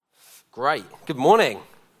Great. Good morning.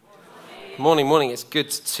 Morning. It's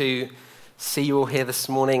good to see you all here this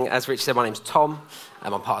morning. As Rich said, my name's Tom,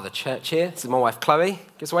 and I'm part of the church here. This is my wife, Chloe.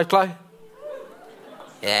 Give us a wave, Chloe.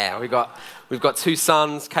 Yeah, we've got two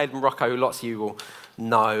sons, Caleb and Rocco, who lots of you will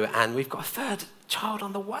know, and we've got a third child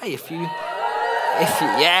on the way.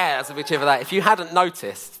 Yeah, that's a big cheer for that. If you hadn't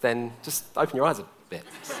noticed, then just open your eyes a bit.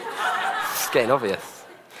 It's getting obvious.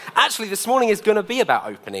 Actually, this morning is going to be about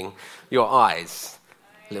opening your eyes.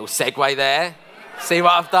 Little segue there. See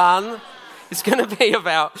what I've done? It's going to be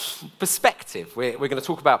about perspective. We're going to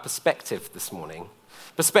talk about perspective this morning.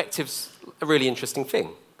 Perspective's a really interesting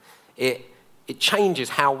thing. It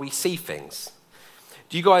changes how we see things.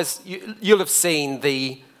 Do you guys, you'll have seen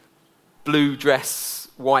the blue dress,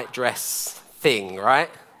 white dress thing, right?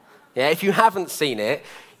 Yeah, if you haven't seen it,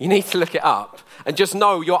 you need to look it up. And just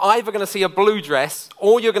know you're either going to see a blue dress,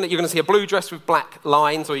 or you're going to see a blue dress with black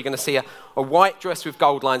lines, or you're going to see a white dress with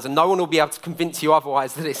gold lines, and no one will be able to convince you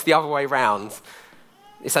otherwise that it's the other way round.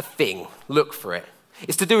 It's a thing. Look for it.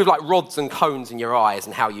 It's to do with like rods and cones in your eyes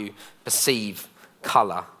and how you perceive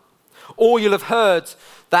colour. Or you'll have heard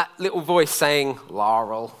that little voice saying,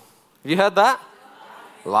 Laurel. Have you heard that?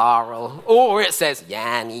 Laurel. Or it says,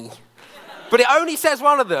 Yanni. But it only says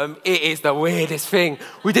one of them. It is the weirdest thing.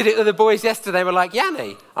 We did it with the boys yesterday. They were like,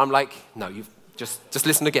 Yanni. I'm like, no, you've just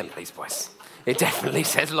listen again, please, boys. It definitely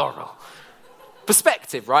says Laurel.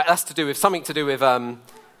 Perspective, right? That's something to do with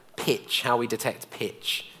pitch, how we detect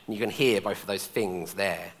pitch. And you can hear both of those things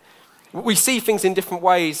there. We see things in different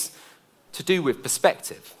ways to do with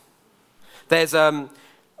perspective. There's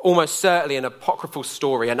almost certainly an apocryphal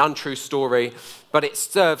story, an untrue story, but it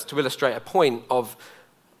serves to illustrate a point of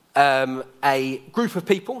a group of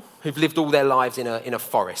people who've lived all their lives in a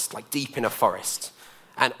forest, like deep in a forest,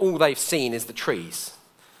 and all they've seen is the trees.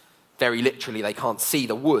 Very literally, they can't see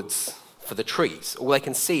the woods for the trees. All they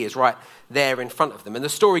can see is right there in front of them. And the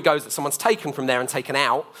story goes that someone's taken from there and taken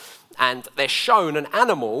out, and they're shown an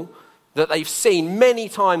animal that they've seen many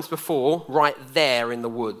times before right there in the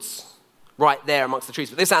woods, right there amongst the trees.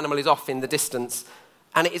 But this animal is off in the distance,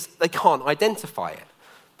 and they can't identify it.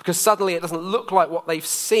 Because suddenly it doesn't look like what they've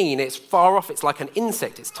seen. It's far off. It's like an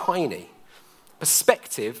insect. It's tiny.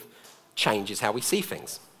 Perspective changes how we see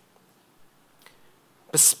things.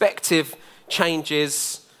 Perspective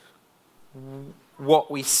changes what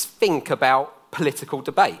we think about political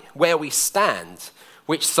debate, where we stand,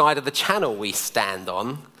 which side of the channel we stand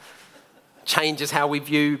on. Changes how we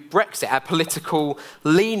view Brexit. Our political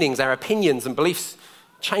leanings, our opinions and beliefs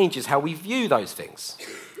changes how we view those things.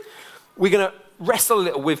 We're going to wrestle a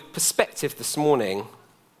little with perspective this morning.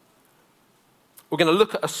 We're going to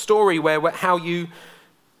look at a story where what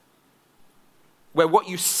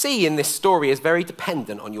you see in this story is very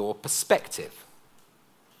dependent on your perspective.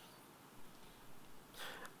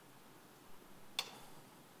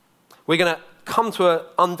 We're going to come to an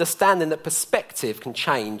understanding that perspective can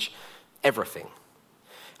change everything.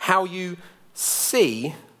 How you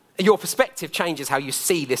see, your perspective changes how you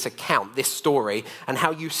see this account, this story, and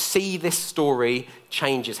how you see this story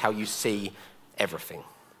changes how you see everything.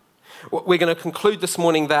 We're going to conclude this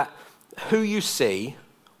morning that who you see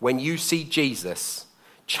when you see Jesus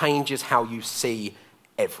changes how you see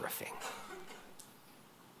everything.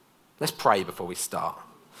 Let's pray before we start.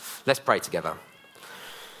 Let's pray together.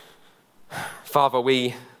 Father,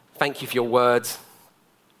 we thank you for your word.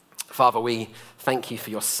 Father, we thank you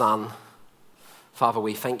for your Son. Father,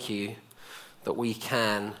 we thank you that we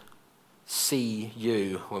can see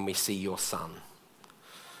you when we see your Son.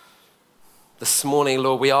 This morning,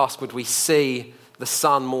 Lord, we ask, would we see the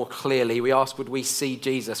Son more clearly? We ask, would we see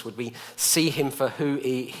Jesus? Would we see him for who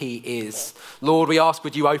he is? Lord, we ask,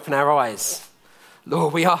 would you open our eyes?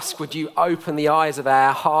 Lord, we ask, would you open the eyes of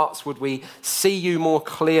our hearts? Would we see you more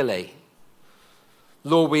clearly?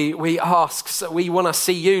 Lord, we ask, so we want to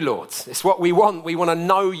see you, Lord. It's what we want. We want to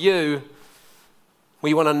know you.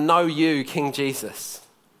 We want to know you, King Jesus.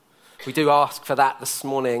 We do ask for that this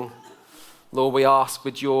morning. Lord, we ask,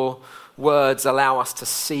 would your words allow us to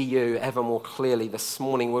see you ever more clearly this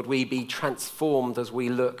morning? Would we be transformed as we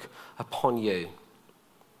look upon you?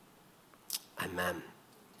 Amen.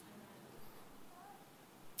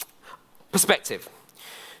 Perspective.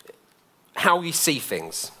 How we see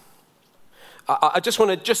things. I just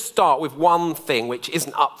want to start with one thing which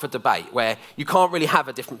isn't up for debate, where you can't really have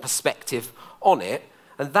a different perspective on it,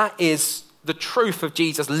 and that is the truth of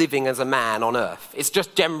Jesus living as a man on earth. It's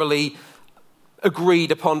just generally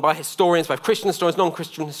agreed upon by historians, both Christian historians,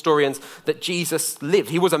 non-Christian historians, that Jesus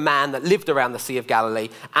lived. He was a man that lived around the Sea of Galilee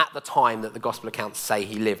at the time that the gospel accounts say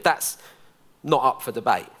he lived. That's not up for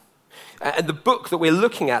debate. And the book that we're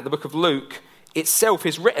looking at, the book of Luke, itself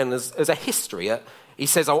is written as a history. He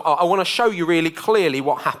says, I want to show you really clearly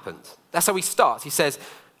what happened. That's how he starts. He says,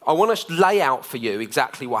 I want to lay out for you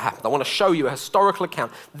exactly what happened. I want to show you a historical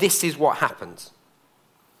account. This is what happened.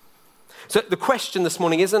 So the question this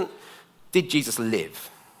morning isn't, did Jesus live?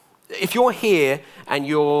 If you're here and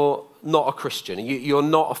you're not a Christian, you're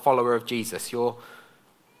not a follower of Jesus,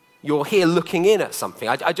 you're here looking in at something,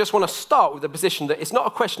 I just want to start with the position that it's not a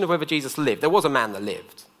question of whether Jesus lived. There was a man that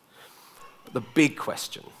lived. But the big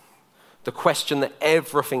question, the question that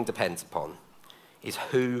everything depends upon, is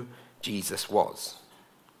who Jesus was.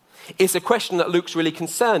 It's a question that Luke's really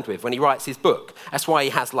concerned with when he writes his book. That's why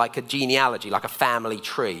he has like a genealogy, like a family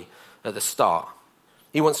tree at the start.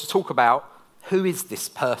 He wants to talk about who is this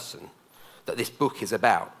person that this book is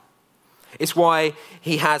about. It's why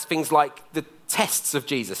he has things like the tests of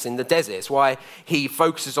Jesus in the desert. It's why he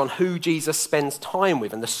focuses on who Jesus spends time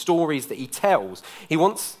with and the stories that he tells. He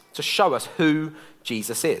wants to show us who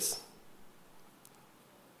Jesus is.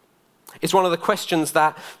 It's one of the questions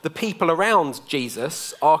that the people around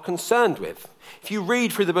Jesus are concerned with. If you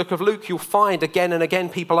read through the book of Luke, you'll find again and again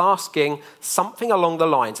people asking something along the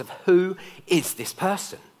lines of, who is this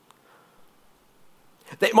person?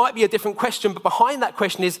 It might be a different question, but behind that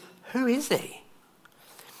question is, who is he?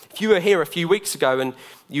 If you were here a few weeks ago and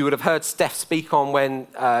you would have heard Steph speak on when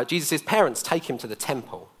Jesus' parents take him to the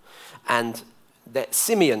temple and that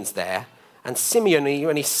Simeon's there, and Simeon,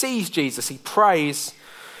 when he sees Jesus, he prays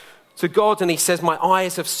to God and he says, my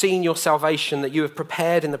eyes have seen your salvation that you have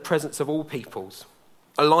prepared in the presence of all peoples,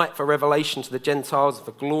 a light for revelation to the Gentiles and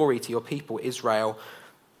for glory to your people Israel.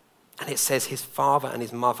 And it says his father and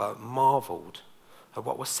his mother marveled at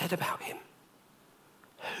what was said about him.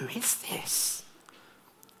 Who is this?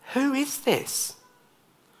 Who is this?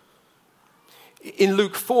 In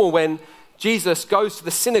Luke 4, when Jesus goes to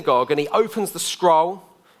the synagogue and he opens the scroll,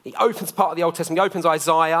 he opens part of the Old Testament, he opens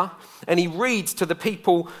Isaiah, and he reads to the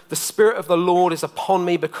people, the Spirit of the Lord is upon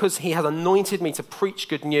me because he has anointed me to preach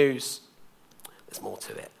good news. There's more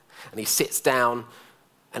to it. And he sits down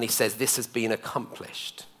and he says, this has been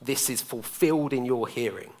accomplished. This is fulfilled in your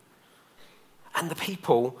hearing. And the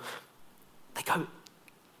people, they go,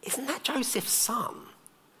 isn't that Joseph's son?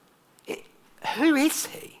 Who is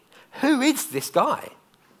he? Who is this guy?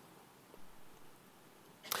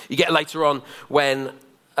 You get later on when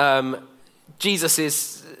Jesus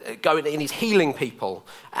is going and he's healing people,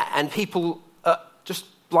 and people are just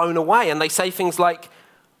blown away, and they say things like,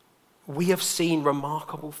 we have seen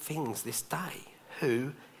remarkable things this day.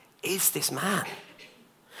 Who is this man?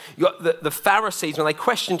 You got the Pharisees, when they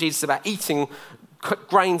question Jesus about eating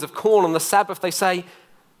grains of corn on the Sabbath, they say,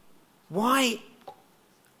 why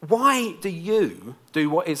do you do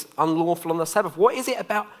what is unlawful on the Sabbath? What is it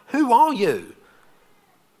about? Who are you?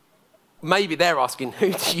 Maybe they're asking,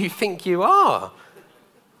 who do you think you are?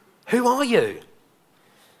 Who are you?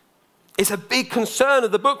 It's a big concern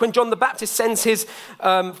of the book when John the Baptist sends his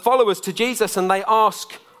followers to Jesus and they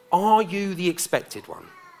ask, are you the expected one?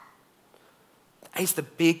 It's the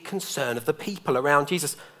big concern of the people around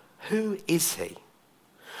Jesus. Who is he?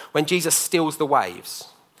 When Jesus stills the waves,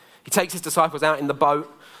 he takes his disciples out in the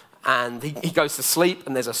boat and he goes to sleep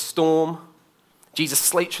and there's a storm. Jesus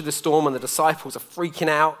sleeps through the storm and the disciples are freaking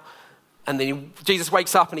out. And then Jesus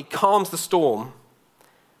wakes up and he calms the storm.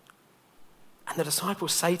 And the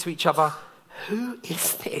disciples say to each other, who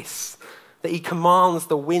is this that he commands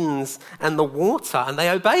the winds and the water and they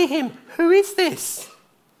obey him? Who is this?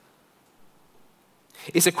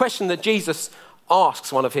 It's a question that Jesus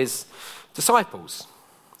asks one of his disciples,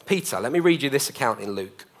 Peter. Let me read you this account in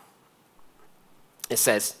Luke. It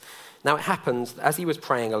says, now it happened as he was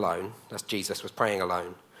praying alone, as Jesus was praying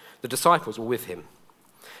alone, the disciples were with him.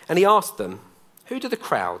 And he asked them, who do the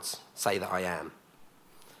crowds say that I am?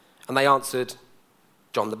 And they answered,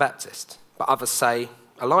 John the Baptist. But others say,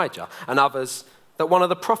 Elijah. And others, that one of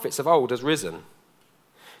the prophets of old has risen.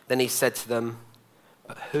 Then he said to them,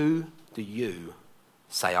 but who do you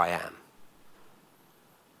say I am?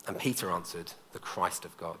 And Peter answered, the Christ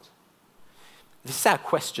of God. This is our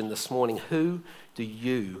question this morning. Who do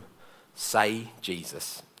you say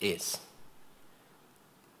Jesus is?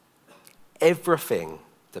 Everything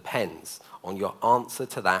depends on your answer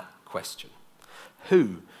to that question.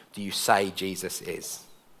 Who do you say Jesus is?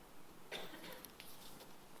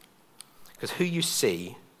 Because who you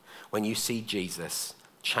see when you see Jesus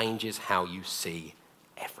changes how you see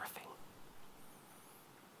everything.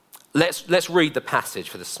 Let's read the passage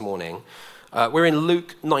for this morning. We're in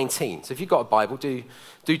Luke 19. So if you've got a Bible, do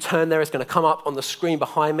turn there. It's going to come up on the screen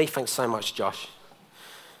behind me. Thanks so much, Josh.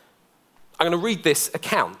 I'm going to read this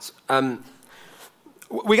account.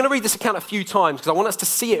 We're going to read this account a few times because I want us to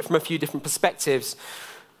see it from a few different perspectives.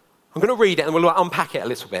 I'm going to read it and we'll unpack it a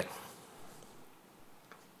little bit.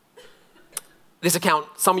 This account,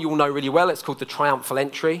 some of you will know really well, it's called the Triumphal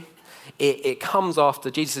Entry. It comes after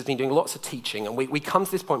Jesus has been doing lots of teaching, and we come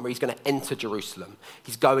to this point where he's going to enter Jerusalem.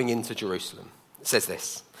 He's going into Jerusalem. It says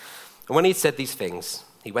this: "And when he had said these things,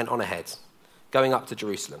 he went on ahead, going up to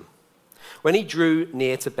Jerusalem. When he drew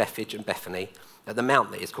near to Bethphage and Bethany, at the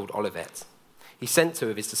mount that is called Olivet, he sent 2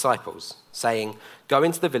 of his disciples, saying, 'Go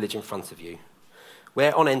into the village in front of you,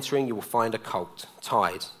 where on entering you will find a colt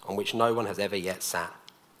tied, on which no one has ever yet sat.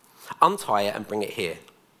 Untie it and bring it here.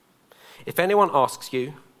 If anyone asks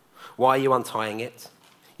you, why are you untying it?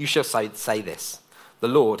 You shall say this: the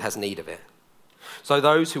Lord has need of it.' So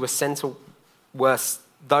those who were sent went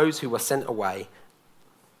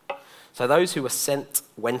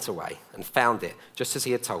away and found it just as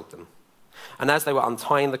he had told them. And as they were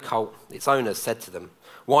untying the colt, its owners said to them,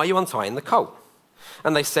 'Why are you untying the colt?'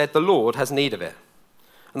 And they said, 'The Lord has need of it.'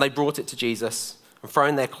 And they brought it to Jesus, and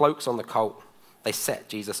throwing their cloaks on the colt, they set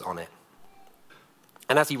Jesus on it.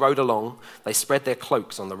 And as he rode along, they spread their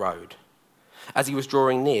cloaks on the road. As he was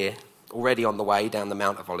drawing near, already on the way down the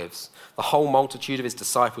Mount of Olives, the whole multitude of his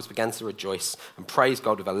disciples began to rejoice and praise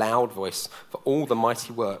God with a loud voice for all the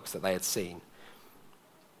mighty works that they had seen,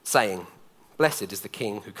 saying, 'Blessed is the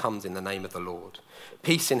King who comes in the name of the Lord.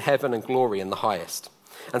 Peace in heaven and glory in the highest.'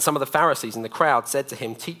 And some of the Pharisees in the crowd said to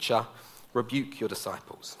him, 'Teacher, rebuke your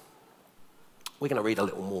disciples.'" We're going to read a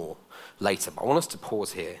little more later, but I want us to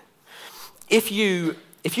pause here. If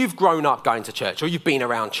you've grown up going to church or you've been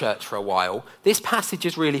around church for a while, this passage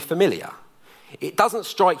is really familiar. It doesn't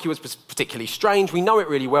strike you as particularly strange. We know it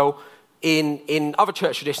really well. In other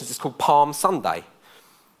church traditions, it's called Palm Sunday.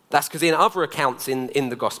 That's because in other accounts in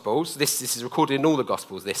the Gospels, this is recorded in all the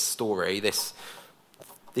Gospels, this story, this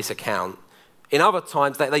account. In other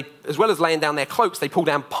times, they, as well as laying down their cloaks, they pull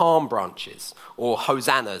down palm branches, or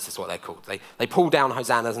hosannas is what they're called. They pull down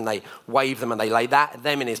hosannas and they wave them and they lay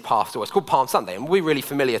them in his path. So it's called Palm Sunday, and we're really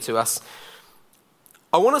familiar to us.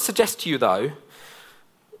 I want to suggest to you, though,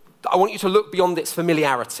 I want you to look beyond its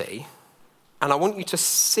familiarity, and I want you to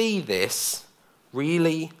see this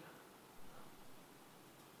really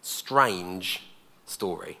strange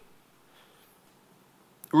story.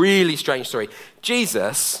 Really strange story.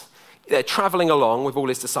 Jesus, they're traveling along with all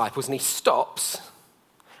his disciples, and he stops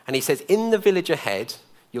and he says, "In the village ahead,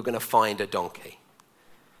 you're going to find a donkey."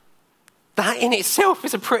 That in itself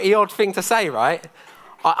is a pretty odd thing to say, right?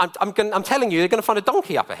 I'm telling you, you're going to find a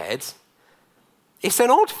donkey up ahead. It's an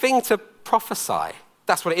odd thing to prophesy.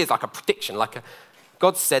 That's what it is, like a prediction.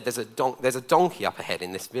 God said there's a donkey up ahead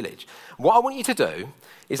in this village. What I want you to do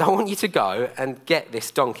is I want you to go and get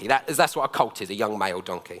this donkey. That's what a colt is, a young male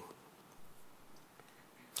donkey.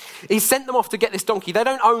 He sent them off to get this donkey. They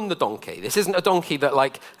don't own the donkey. This isn't a donkey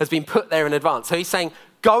that has been put there in advance. So he's saying,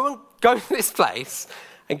 go to this place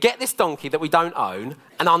and get this donkey that we don't own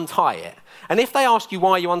and untie it. And if they ask you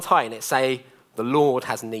why you're untying it, say, "The Lord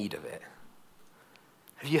has need of it."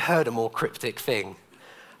 Have you heard a more cryptic thing?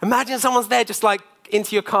 Imagine someone's there just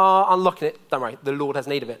into your car, unlocking it. Don't worry, the Lord has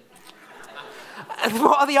need of it. And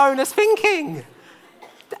what are the owners thinking?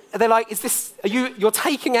 They're like, you're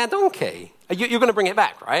taking our donkey. You're going to bring it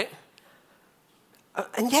back, right?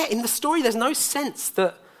 And yet, in the story, there's no sense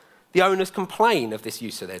that the owners complain of this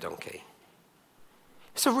use of their donkey.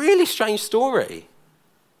 It's a really strange story.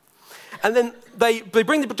 And then they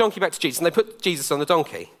bring the donkey back to Jesus, and they put Jesus on the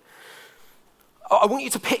donkey. I want you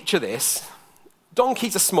to picture this.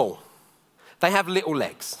 Donkeys are small. They have little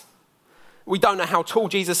legs. We don't know how tall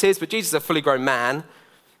Jesus is, but Jesus is a fully grown man.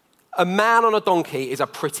 A man on a donkey is a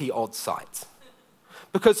pretty odd sight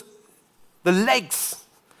because the legs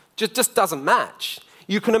just doesn't match.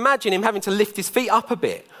 You can imagine him having to lift his feet up a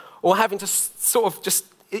bit or having to sort of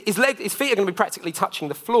his feet are going to be practically touching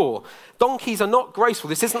the floor. Donkeys are not graceful.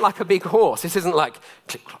 This isn't like a big horse. This isn't like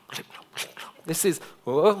clip, clop, clip, clop, clip, clop. This is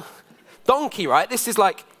donkey, right? This is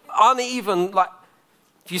uneven.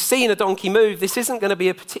 If you've seen a donkey move, this isn't going to be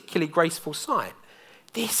a particularly graceful sight.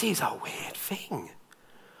 This is a weird thing.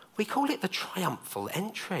 We call it the Triumphal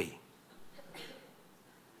Entry.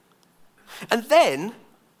 And then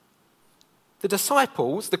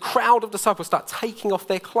the crowd of disciples start taking off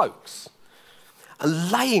their cloaks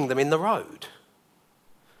and laying them in the road.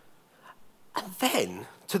 And then,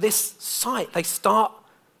 to this sight, they start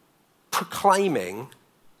proclaiming,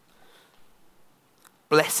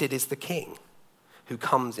 "Blessed is the King who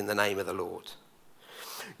comes in the name of the Lord."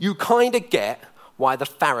 You kind of get why the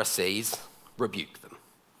Pharisees rebuke them.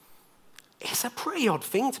 It's a pretty odd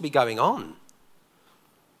thing to be going on.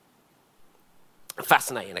 A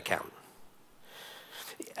fascinating account.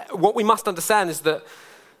 what we must understand is that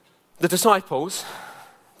the disciples,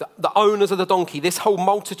 the owners of the donkey, this whole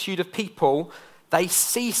multitude of people, they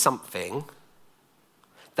see something.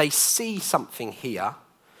 They see something here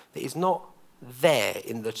that is not there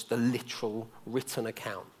in the literal written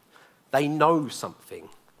account. They know something.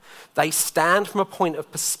 They stand from a point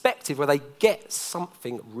of perspective where they get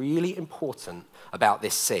something really important about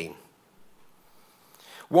this scene.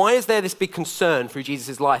 Why is there this big concern through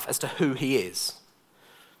Jesus' life as to who he is?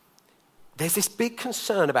 There's this big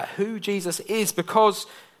concern about who Jesus is because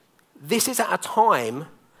this is at a time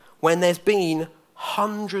when there's been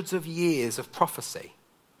hundreds of years of prophecy,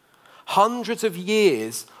 hundreds of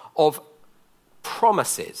years of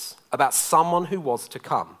promises about someone who was to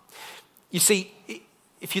come. You see,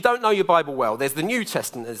 if you don't know your Bible well, there's the New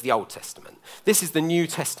Testament, there's the Old Testament. This is the New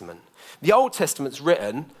Testament. The Old Testament's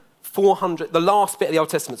written the last bit of the Old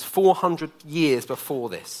Testament's 400 years before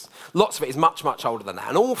this. Lots of it is much, much older than that.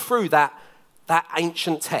 And all through that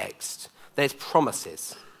ancient text, there's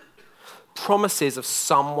promises. Promises of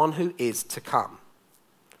someone who is to come.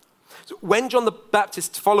 So when John the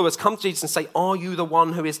Baptist's followers come to Jesus and say, "Are you the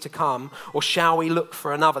one who is to come, or shall we look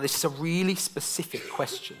for another?" This is a really specific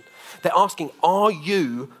question. They're asking, are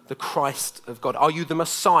you the Christ of God? Are you the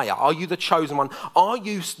Messiah? Are you the chosen one? Are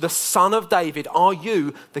you the Son of David? Are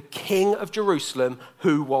you the King of Jerusalem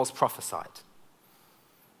who was prophesied?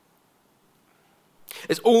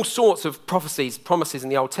 There's all sorts of promises in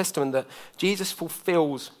the Old Testament that Jesus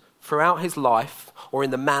fulfills throughout his life, or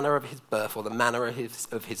in the manner of his birth, or the manner of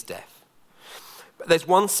his death. But there's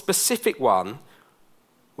one specific one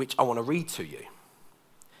which I want to read to you.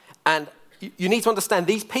 And you need to understand,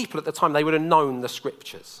 these people at the time, they would have known the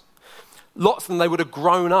scriptures. Lots of them, they would have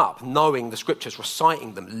grown up knowing the scriptures,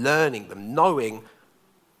 reciting them, learning them, knowing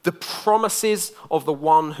the promises of the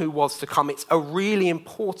one who was to come. It's a really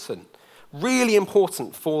important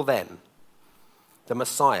for them, the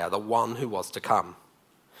Messiah, the one who was to come.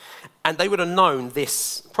 And they would have known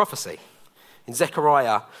this prophecy. In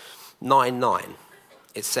Zechariah 9:9,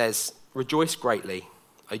 it says, "Rejoice greatly,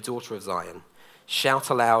 O daughter of Zion. Shout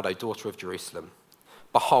aloud, O daughter of Jerusalem.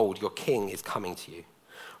 Behold, your king is coming to you.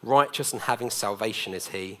 Righteous and having salvation is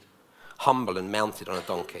he, humble and mounted on a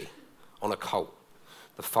donkey, on a colt,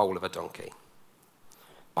 the foal of a donkey.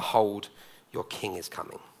 Behold, your king is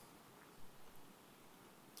coming."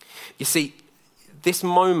 You see, this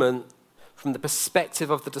moment, from the perspective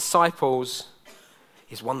of the disciples,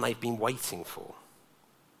 is one they've been waiting for.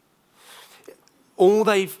 All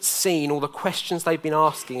they've seen, all the questions they've been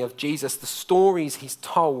asking of Jesus, the stories he's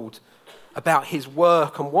told about his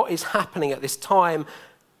work and what is happening at this time,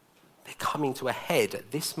 they're coming to a head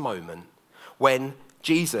at this moment when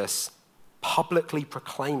Jesus publicly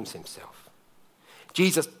proclaims himself.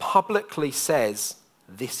 Jesus publicly says,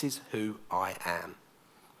 "This is who I am."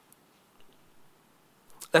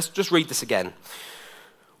 Let's just read this again.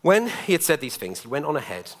 When he had said these things, he went on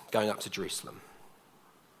ahead, going up to Jerusalem.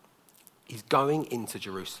 He's going into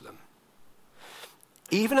Jerusalem.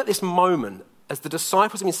 Even at this moment, as the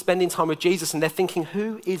disciples have been spending time with Jesus and they're thinking,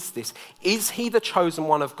 who is this? Is he the chosen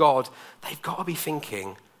one of God? They've got to be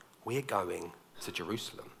thinking, we're going to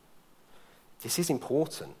Jerusalem. This is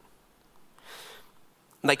important.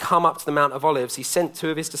 And they come up to the Mount of Olives. He sent 2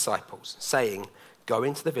 of his disciples, saying, "Go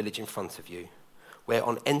into the village in front of you, where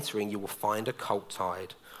on entering you will find a colt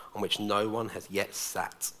tied, on which no one has yet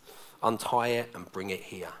sat. Untie it and bring it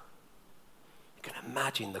here." You can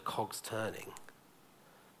imagine the cogs turning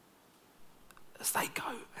as they go,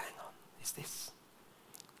 hang on, is this?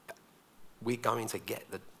 We're going to get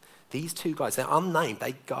these 2 guys, they're unnamed,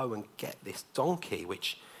 they go and get this donkey,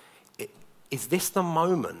 is this the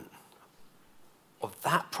moment of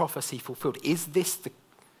that prophecy fulfilled? Is this the...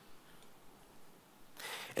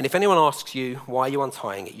 And if anyone asks you, why are you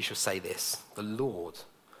untying it, you shall say this: the Lord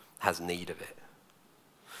has need of it.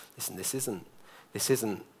 Listen, this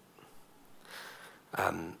isn't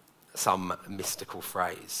some mystical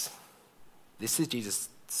phrase. This is Jesus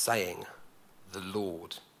saying, the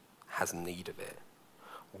Lord has need of it.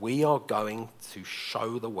 We are going to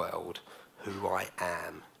show the world who I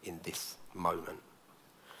am in this moment.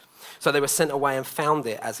 So they were sent away and found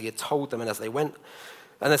it as he had told them, and as they went,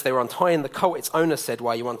 and as they were untying the colt, its owner said,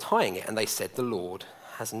 "Why are you untying it?" And they said, "The Lord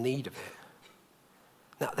has need of it."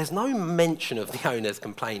 Now, there's no mention of the owners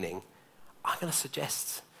complaining. I'm going to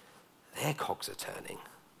suggest their cogs are turning.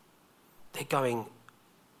 They're going,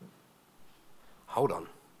 hold on.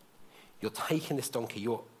 You're taking this donkey.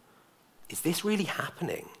 Is this really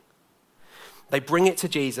happening? They bring it to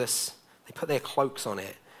Jesus. They put their cloaks on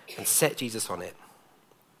it and set Jesus on it.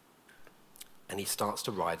 And he starts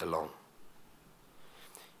to ride along.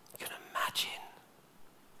 You can imagine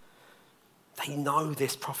They know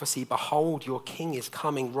this prophecy. Behold, your king is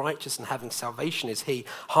coming, righteous and having salvation is he,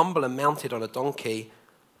 humble and mounted on a donkey.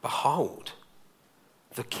 Behold,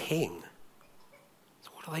 the king.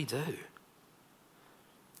 So what do they do?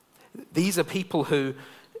 These are people who,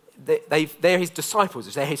 they're his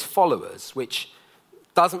disciples, they're his followers, which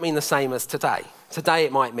doesn't mean the same as today. Today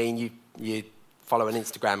it might mean you follow an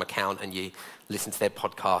Instagram account and you listen to their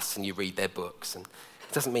podcasts and you read their books. And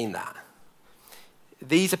it doesn't mean that.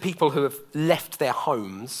 These are people who have left their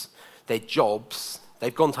homes, their jobs.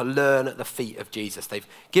 They've gone to learn at the feet of Jesus. They've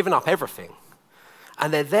given up everything.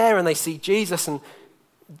 And they're there and they see Jesus and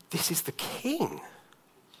this is the king.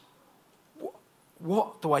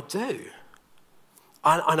 What do I do?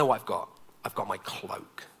 I know what I've got. I've got my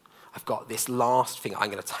cloak. I've got this last thing. I'm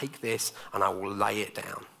going to take this and I will lay it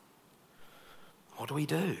down. What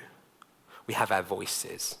do? We have our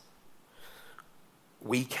voices.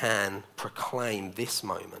 We can proclaim this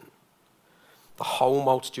moment. The whole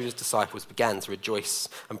multitude of disciples began to rejoice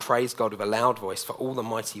and praise God with a loud voice for all the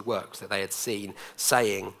mighty works that they had seen,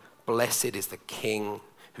 saying, "Blessed is the King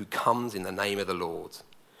who comes in the name of the Lord.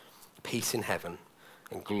 Peace in heaven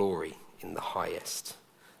and glory in the highest.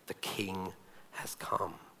 The King has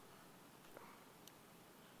come."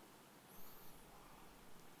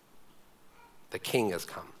 The King has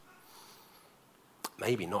come.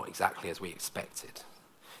 Maybe not exactly as we expected.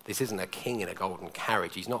 This isn't a king in a golden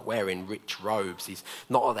carriage. He's not wearing rich robes. He's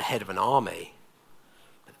not at the head of an army.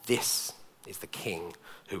 But this is the king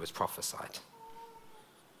who was prophesied.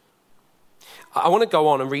 I want to go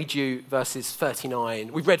on and read you verses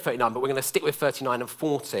 39. We've read 39, but we're going to stick with 39 and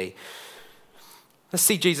 40. Let's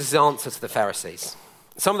see Jesus' answer to the Pharisees.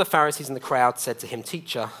 Some of the Pharisees in the crowd said to him,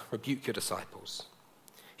 "Teacher, rebuke your disciples."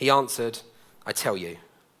 He answered, "I tell you,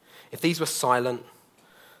 if these were silent,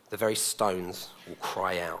 the very stones will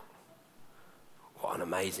cry out." What an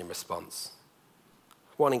amazing response.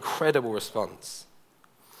 What an incredible response.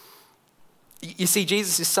 You see,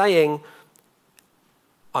 Jesus is saying,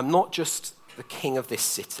 I'm not just the king of this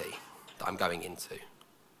city that I'm going into.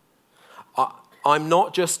 I'm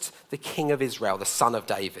not just the king of Israel, the son of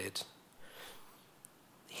David.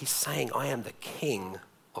 He's saying, I am the king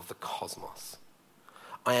of the cosmos.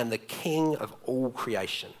 I am the king of all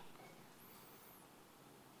creation.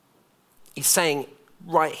 He's saying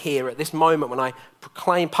right here at this moment when I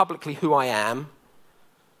proclaim publicly who I am,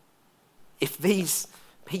 if these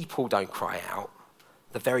people don't cry out,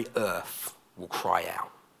 the very earth will cry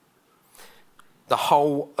out. The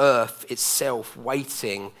whole earth itself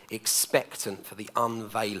waiting, expectant for the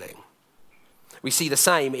unveiling. We see the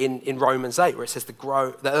same in Romans 8 where it says the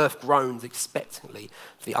earth groans expectantly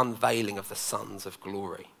for the unveiling of the sons of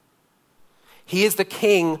glory. He is the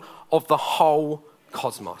king of the whole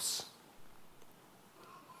cosmos.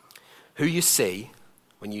 Who you see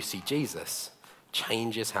when you see Jesus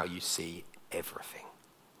changes how you see everything.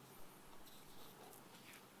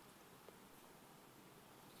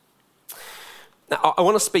 Now, I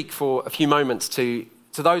want to speak for a few moments to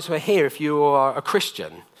those who are here. If you are a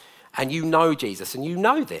Christian and you know Jesus and you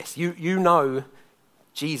know this, you know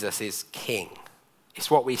Jesus is king.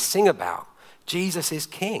 It's what we sing about. Jesus is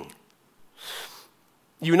king.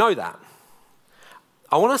 You know that.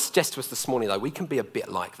 I want to suggest to us this morning, though, we can be a bit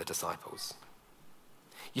like the disciples.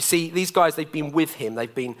 You see, these guys, they've been with him.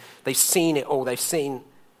 They've seen it all. They've seen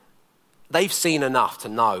enough to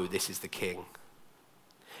know this is the king.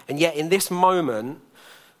 And yet in this moment,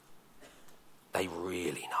 they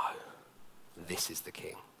really know this is the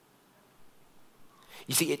king.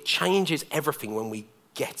 You see, it changes everything when we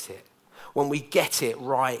get it. When we get it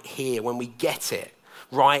right here. When we get it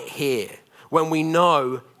right here. When we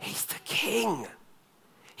know he's the king.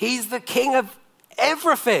 He's the king of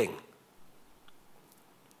everything.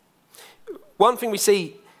 One thing we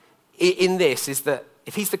see in this is that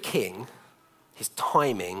if he's the king, his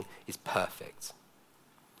timing is perfect.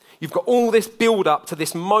 You've got all this build up to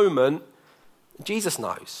this moment. Jesus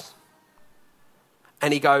knows.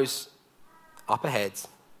 And he goes, up ahead,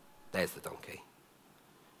 there's the donkey.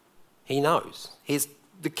 He knows.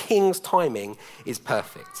 The king's timing is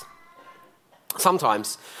perfect.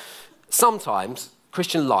 Sometimes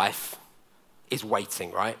Christian life is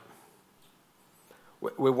waiting, right?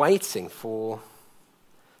 We're waiting for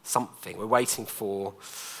something. We're waiting for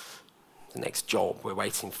the next job. We're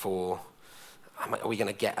waiting for, are we going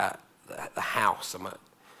to get at the house?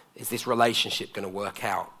 Is this relationship going to work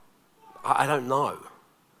out? I don't know.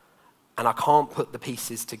 And I can't put the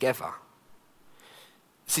pieces together.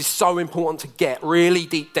 This is so important to get really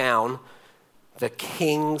deep down. The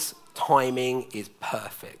king's timing is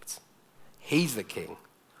perfect. He's the king.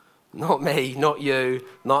 Not me, not you,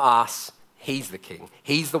 not us. He's the king.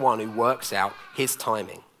 He's the one who works out his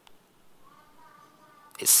timing.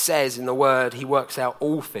 It says in the word, he works out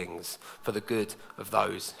all things for the good of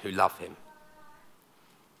those who love him.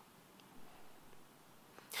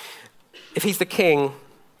 If he's the king,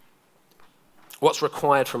 what's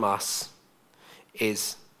required from us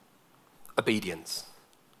is obedience.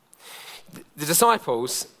 The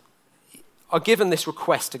disciples are given this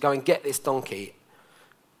request to go and get this donkey.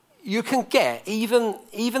 You can get, even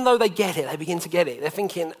though they get it, they begin to get it. They're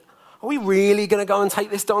thinking, are we really going to go and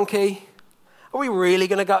take this donkey? Are we really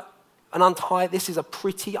going to go and untie it? This is a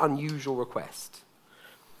pretty unusual request.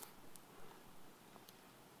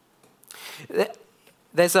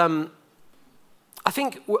 There's, I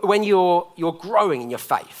think when you're growing in your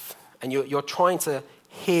faith and you're trying to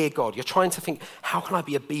hear God, you're trying to think, how can I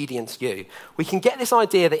be obedient to you? We can get this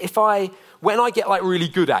idea that when I get like really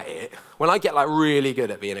good at it, when I get like really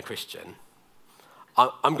good at being a Christian,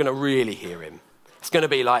 I'm going to really hear him. It's going to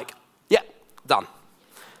be like, yeah, done.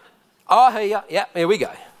 Oh, I hear you. Yeah, here we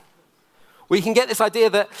go. We can get this idea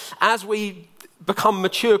that as we become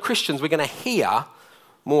mature Christians, we're going to hear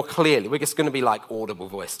more clearly. We're just going to be like audible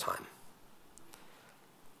voice time.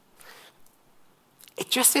 It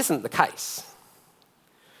just isn't the case.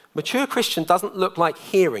 Mature Christian doesn't look like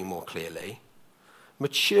hearing more clearly.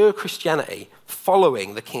 Mature Christianity,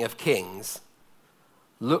 following the King of Kings,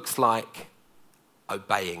 looks like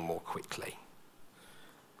obeying more quickly.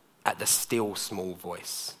 At the still small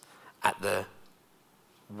voice. At the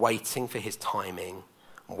waiting for his timing.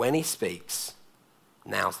 When he speaks,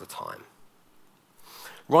 now's the time.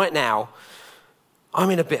 Right now, I'm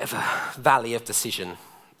in a bit of a valley of decision.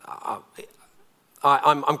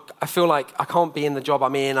 I feel like I can't be in the job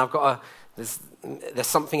I'm in. There's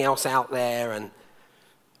something else out there, and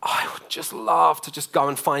I would just love to just go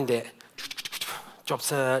and find it. Job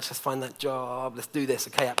search, let's find that job. Let's do this.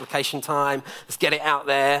 Okay, application time. Let's get it out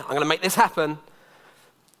there. I'm going to make this happen.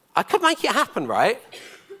 I could make it happen, right?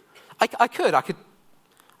 I could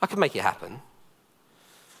make it happen.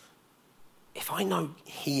 If I know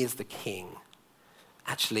he is the king,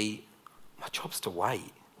 actually, my job's to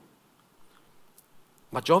wait.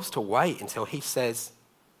 My job's to wait until he says,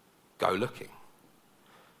 go looking.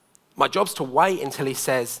 My job's to wait until he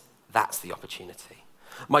says, that's the opportunity.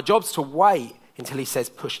 My job's to wait until he says,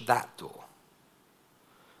 push that door.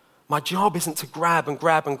 My job isn't to grab and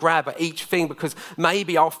grab and grab at each thing because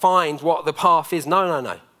maybe I'll find what the path is.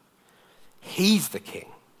 No. He's the king.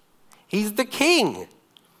 He's the king.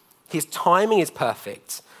 His timing is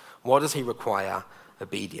perfect. What does he require?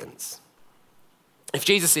 Obedience. If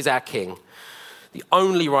Jesus is our king, the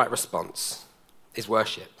only right response is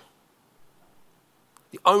worship.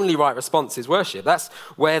 The only right response is worship. That's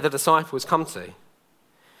where the disciples come to.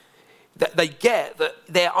 They get that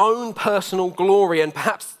their own personal glory and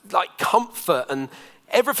perhaps like comfort and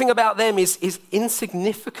everything about them is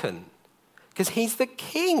insignificant because he's the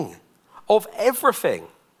king of everything.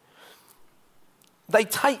 They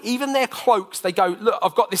take even their cloaks, they go,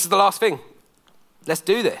 look, this is the last thing. Let's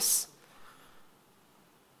do this.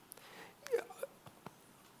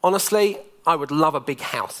 Honestly, I would love a big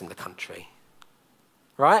house in the country.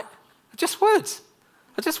 Right? I just would.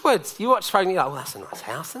 You watch Throne, you're like, well, that's a nice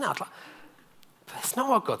house, isn't it? But that's not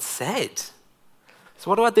what God said. So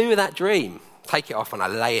what do I do with that dream? Take it off and I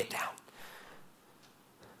lay it down.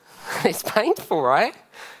 It's painful, right?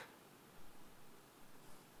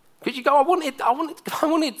 Because you go, I wanted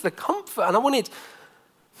the comfort and I want to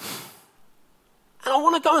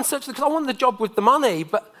go and search because I want the job with the money,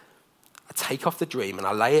 but I take off the dream and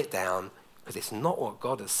I lay it down because it's not what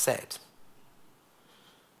God has said.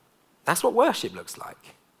 That's what worship looks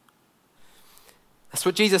like. That's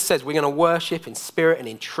what Jesus says. We're going to worship in spirit and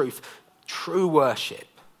in truth. True worship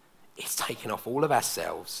is taking off all of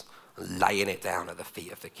ourselves and laying it down at the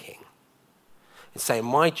feet of the King. And saying,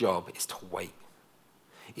 my job is to wait,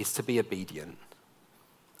 is to be obedient,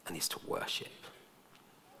 and is to worship.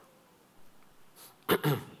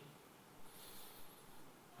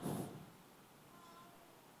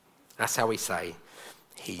 That's how we say,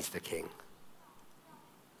 he's the King.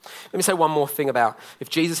 Let me say one more thing about if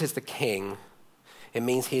Jesus is the king, it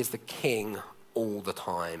means he is the king all the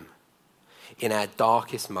time. In our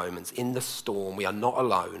darkest moments, in the storm, we are not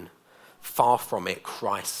alone. Far from it,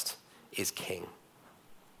 Christ is king.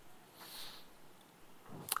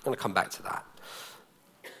 I'm going to come back to that.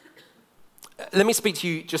 Let me speak to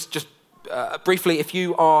you just briefly. If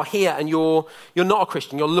you are here and you're not a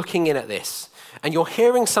Christian, you're looking in at this, and you're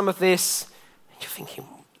hearing some of this, and you're thinking,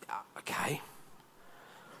 okay,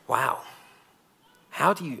 wow.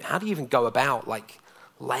 How do you even go about like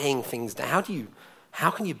laying things down?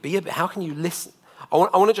 How can you listen? I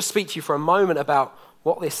want to just speak to you for a moment about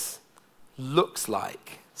what this looks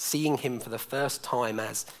like, seeing him for the first time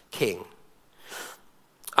as king.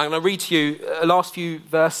 I'm going to read to you the last few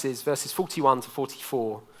verses 41 to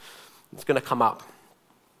 44. It's going to come up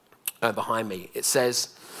behind me. It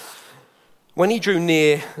says, "When he drew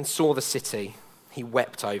near and saw the city, he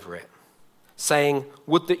wept over it, saying,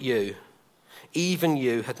 'Would that you, even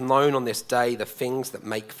you, had known on this day the things that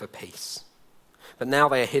make for peace. But now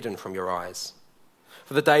they are hidden from your eyes.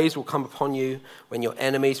 For the days will come upon you when your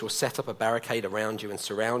enemies will set up a barricade around you and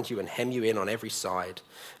surround you and hem you in on every side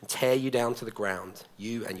and tear you down to the ground,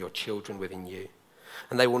 you and your children within you.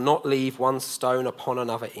 And they will not leave one stone upon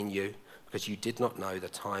another in you, because you did not know the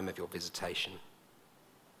time of your visitation.'"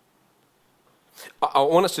 I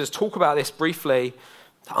want us to just talk about this briefly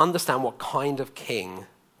to understand what kind of king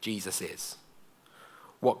Jesus is.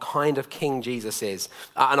 What kind of king Jesus is.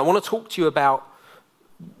 And I want to talk to you about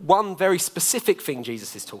one very specific thing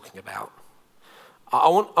Jesus is talking about. I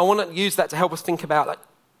want to use that to help us think about like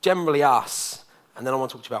generally us. And then I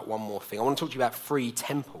want to talk to you about one more thing. I want to talk to you about 3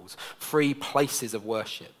 temples, 3 places of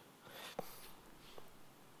worship.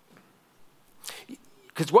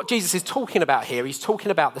 Because what Jesus is talking about here, he's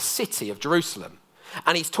talking about the city of Jerusalem.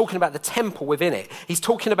 And he's talking about the temple within it. He's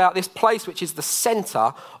talking about this place which is the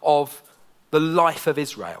center of the life of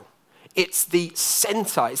Israel. It's the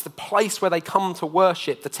center, it's the place where they come to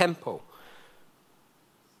worship, the temple.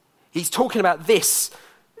 He's talking about this.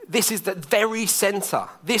 This is the very center.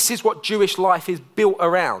 This is what Jewish life is built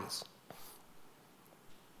around.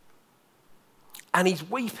 And he's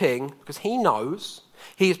weeping because he knows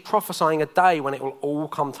he is prophesying a day when it will all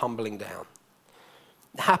come tumbling down.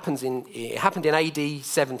 It happened in AD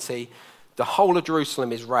 70. The whole of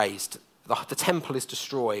Jerusalem is razed. The temple is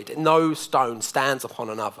destroyed. No stone stands upon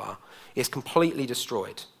another. It's completely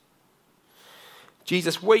destroyed.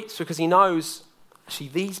 Jesus weeps because he knows actually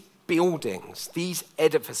these buildings, these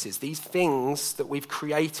edifices, these things that we've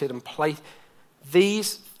created and placed,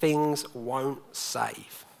 these things won't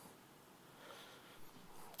save.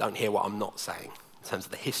 Don't hear what I'm not saying in terms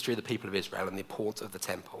of the history of the people of Israel and the importance of the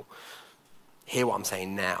temple. Hear what I'm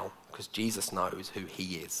saying now, because Jesus knows who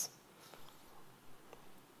he is.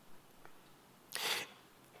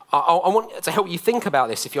 I want to help you think about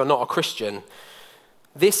this if you're not a Christian.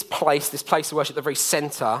 This place of worship, the very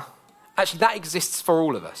center, actually that exists for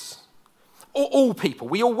all of us. All people,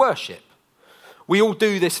 we all worship. We all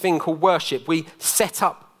do this thing called worship. We set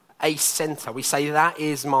up a center. We say, that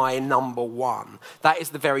is my number one. That is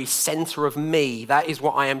the very center of me. That is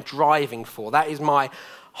what I am driving for. That is my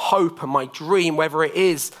hope and my dream, whether it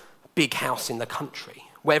is a big house in the country,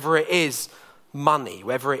 whether it is money,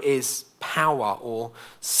 whether it is power or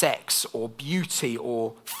sex or beauty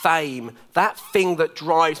or fame, that thing that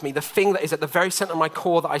drives me, the thing that is at the very center of my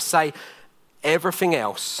core that I say, everything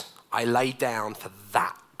else I lay down for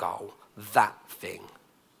that goal, that thing.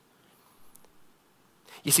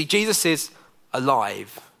 You see, Jesus is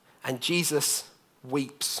alive and Jesus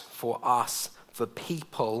weeps for us, for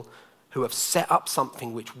people who have set up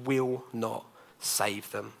something which will not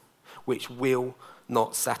save them, which will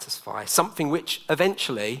not satisfy, something which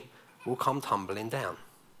eventually will come tumbling down.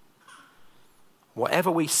 Whatever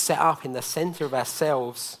we set up in the center of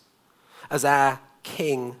ourselves as our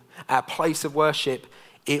king, our place of worship,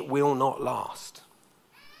 it will not last.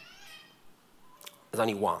 There's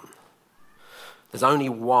only one. There's only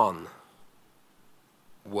one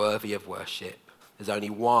worthy of worship. There's only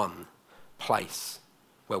one place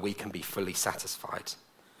where we can be fully satisfied.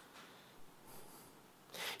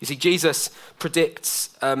 You see, Jesus predicts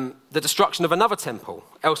the destruction of another temple.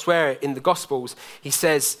 Elsewhere in the Gospels, he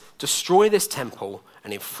says, destroy this temple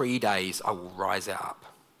and in 3 days I will raise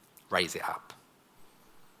it up.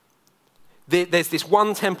 There's this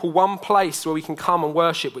one temple, one place where we can come and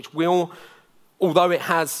worship, which will, although it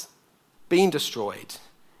has been destroyed,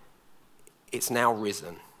 it's now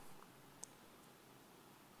risen.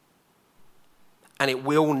 And it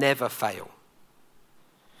will never fail.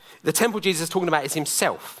 The temple Jesus is talking about is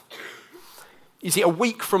himself. You see, a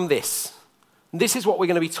week from this is what we're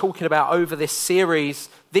going to be talking about over this series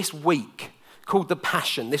this week, called The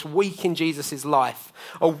Passion, this week in Jesus' life.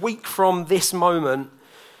 A week from this moment,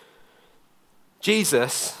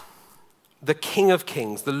 Jesus, the King of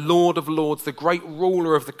Kings, the Lord of Lords, the great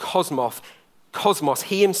ruler of the cosmos,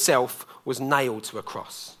 he himself was nailed to a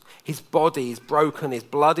cross. His body is broken, his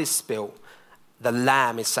blood is spilt, the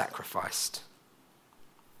lamb is sacrificed.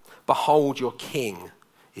 Behold, your king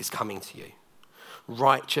is coming to you.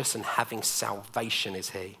 Righteous and having salvation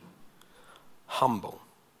is he. Humble.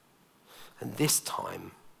 And this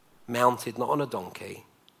time, mounted not on a donkey,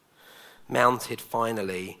 mounted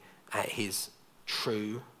finally at his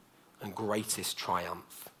true and greatest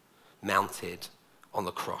triumph mounted on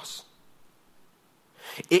the cross.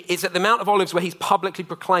 It's at the Mount of Olives where he's publicly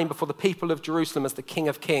proclaimed before the people of Jerusalem as the King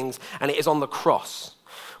of Kings, and it is on the cross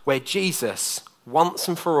where Jesus, once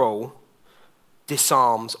and for all,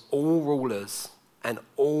 disarms all rulers and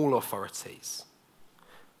all authorities.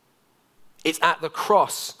 It's at the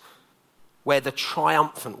cross where the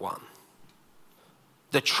triumphant one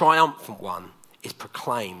is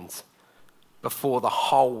proclaimed before the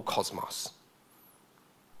whole cosmos.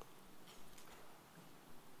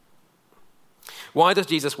 Why does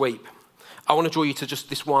Jesus weep? I want to draw you to just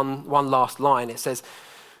this one last line. It says,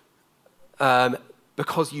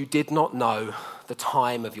 because you did not know the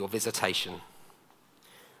time of your visitation.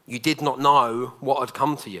 You did not know what had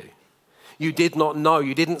come to you. You did not know.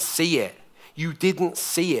 You didn't see it. You didn't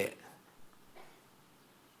see it.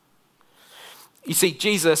 You see,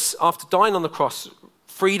 Jesus, after dying on the cross,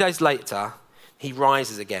 3 days later, he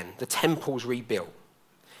rises again. The temple's rebuilt.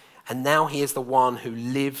 And now he is the one who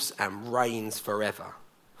lives and reigns forever.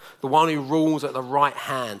 The one who rules at the right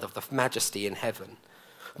hand of the majesty in heaven.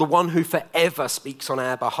 The one who forever speaks on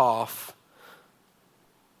our behalf.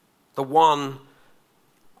 The one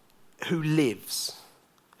who lives,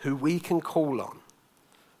 who we can call on.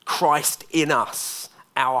 Christ in us,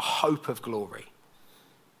 our hope of glory.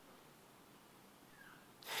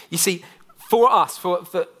 You see, for us, for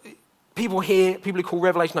people here, people who call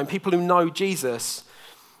Revelation 9, people who know Jesus,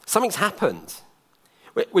 something's happened.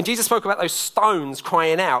 When Jesus spoke about those stones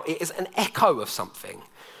crying out, it is an echo of something.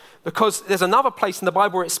 Because there's another place in the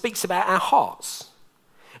Bible where it speaks about our hearts.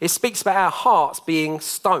 It speaks about our hearts being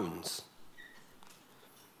stones.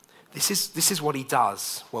 This is what he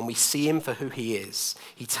does when we see him for who he is.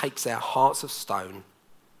 He takes our hearts of stone.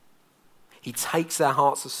 He takes our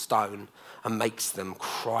hearts of stone and makes them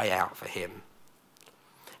cry out for him.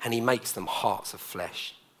 And he makes them hearts of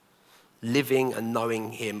flesh. Living and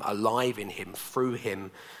knowing him, alive in him, through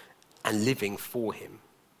him, and living for him.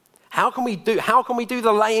 How can we do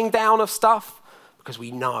the laying down of stuff? Because we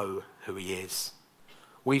know who he is.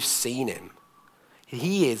 We've seen him.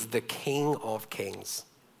 He is the King of Kings.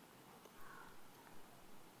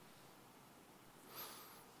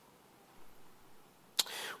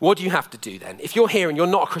 What do you have to do then? If you're here and you're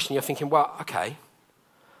not a Christian, you're thinking, well, okay,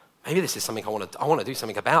 maybe this is something I want to do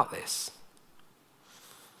something about this.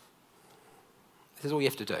 This is all you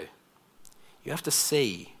have to do. You have to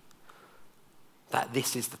see that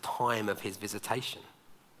this is the time of his visitation.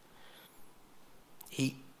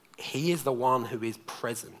 He is the one who is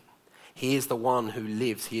present. He is the one who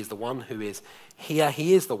lives. He is the one who is here.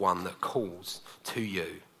 He is the one that calls to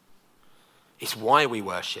you. It's why we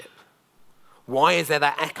worship. Why is there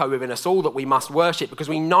that echo within us all that we must worship? Because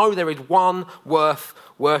we know there is one worth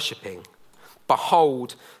worshipping.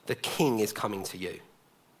 Behold, the King is coming to you.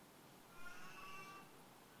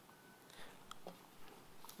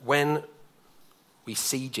 When we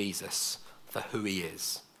see Jesus for who he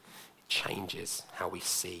is, it changes how we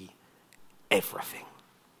see everything.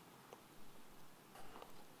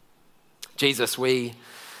 Jesus, we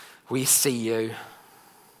see you.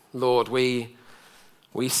 Lord, we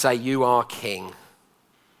say you are King.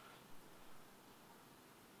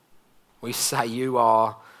 We say you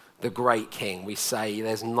are the great King. We say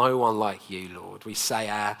there's no one like you, Lord. We say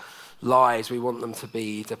our lives, we want them to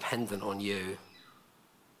be dependent on you.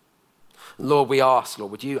 Lord, we ask,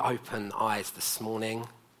 Lord, would you open eyes this morning?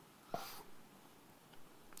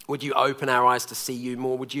 Would you open our eyes to see you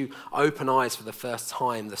more? Would you open eyes for the first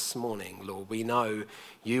time this morning, Lord? We know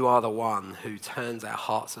you are the one who turns our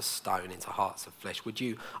hearts of stone into hearts of flesh. Would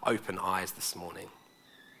you open eyes this morning?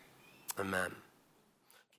 Amen.